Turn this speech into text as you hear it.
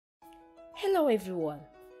Hello everyone,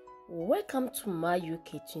 welcome to my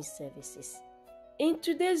kitchen services. In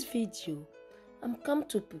today's video, I'm come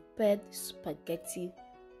to prepare spaghetti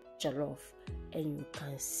jollof and you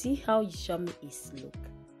can see how yummy it look.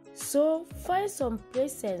 So find some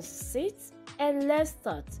place and sit and let's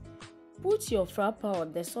start. Put your fry pan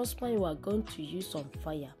on the saucepan you are going to use on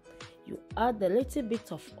fire. You add a little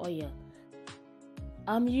bit of oil.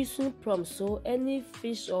 I'm using prawns, so any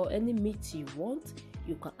fish or any meat you want,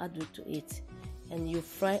 you can add it to it, and you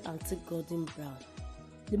fry until golden brown.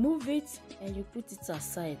 Remove it and you put it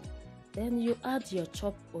aside. Then you add your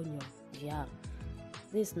chopped onion. Yeah,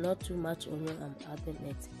 this is not too much onion I'm adding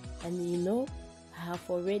it. And you know, I have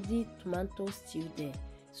already tomato stew there,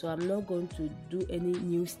 so I'm not going to do any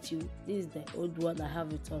new stew. This is the old one, I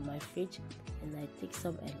have it on my fridge, and I take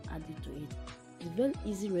some and add it to it. It's a very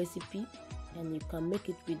easy recipe and you can make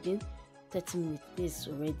it within 30 minutes. This is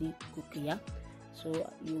already cooked. Yeah,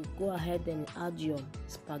 so you go ahead and add your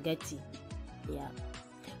spaghetti. Yeah,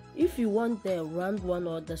 if you want the round one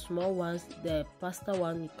or the small ones, the pasta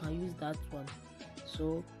one, you can use that one.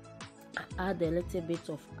 So I add a little bit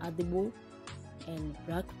of adobo and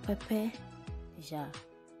black pepper. Yeah,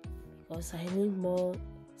 because I need more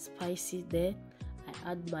spicy there,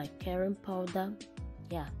 I add my curry powder.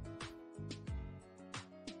 Yeah,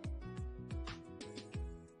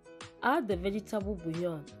 add the vegetable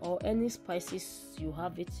bouillon or any spices you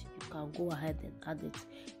have it, you can go ahead and add it.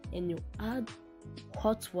 And you add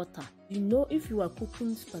hot water. You know, if you are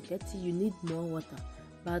cooking spaghetti, you need more water,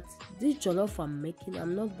 but this jollof I'm making,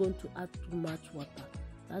 I'm not going to add too much water.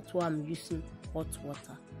 That's why I'm using hot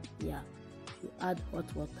water. Yeah, you add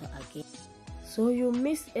hot water again. So you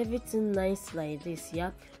mix everything nice like this. Yeah,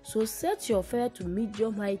 so set your fire to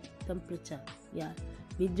medium high temperature. Yeah,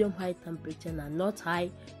 medium high temperature, and not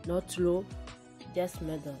high, not low, just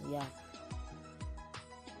middle. Yeah,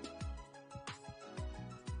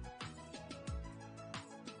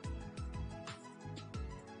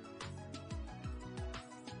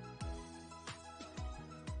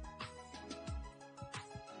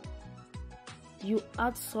 you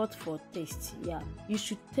add salt for taste. Yeah, you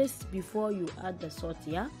should taste before you add the salt.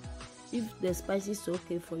 Yeah, if the spice is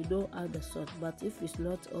okay for you, don't add the salt, but if it's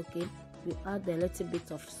not okay, you add a little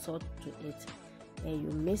bit of salt to it, and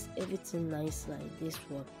you mix everything nice like this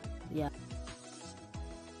one. Yeah,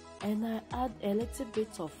 and I add a little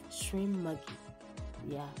bit of shrimp Maggi.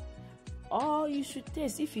 Yeah, or you should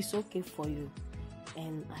taste if it's okay for you.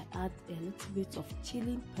 And I add a little bit of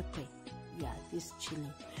chili pepper. Yeah, this chili,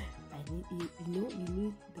 I need you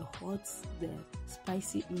need the hot, the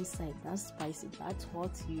spicy inside. That's spicy, that's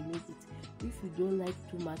hot, you need it. If you don't like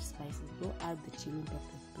too much spicy, don't add the chili pepper,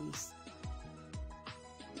 please.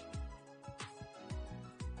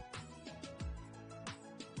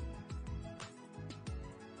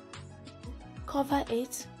 Cover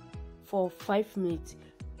it for 5 minutes.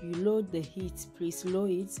 You lower the heat, please lower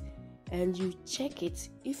it, and you check it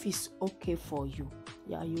if it's okay for you.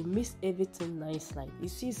 Yeah, you mix everything nice like you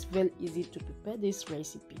see. It's very easy to prepare this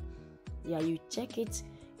recipe. Yeah, you check it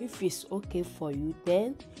if it's okay for you,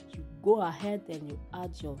 then you go ahead and you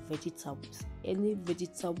add your vegetables. Any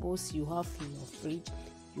vegetables you have in your fridge,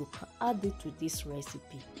 you can add it to this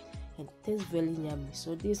recipe and it tastes very yummy.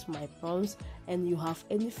 So this is my prawns, and you have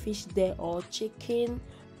any fish there or chicken,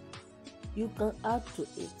 you can add to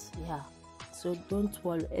it. Yeah, so don't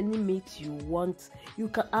worry, any meat you want, you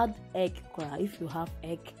can add egg. If you have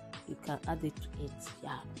egg, you can add it to it.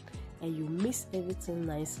 Yeah, and you mix everything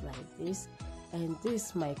nice like this. And this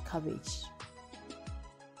is my cabbage.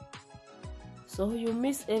 So you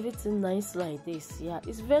mix everything nice like this. Yeah,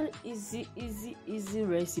 it's very easy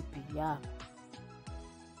recipe. Yeah,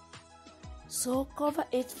 so cover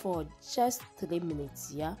it for just 3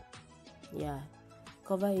 minutes. Yeah,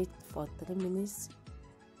 cover it for 3 minutes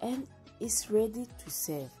and it's ready to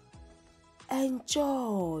serve.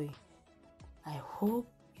 Enjoy. I hope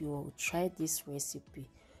you will try this recipe.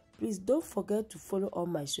 Please don't forget to follow all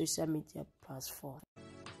my social media platforms.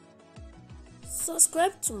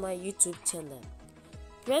 Subscribe to my YouTube channel.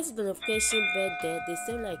 Press the notification bell there, the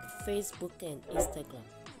same like Facebook and Instagram.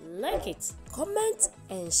 Like it, comment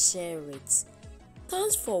and share it.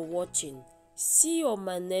 Thanks for watching. See you on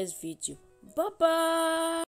my next video. Bye bye.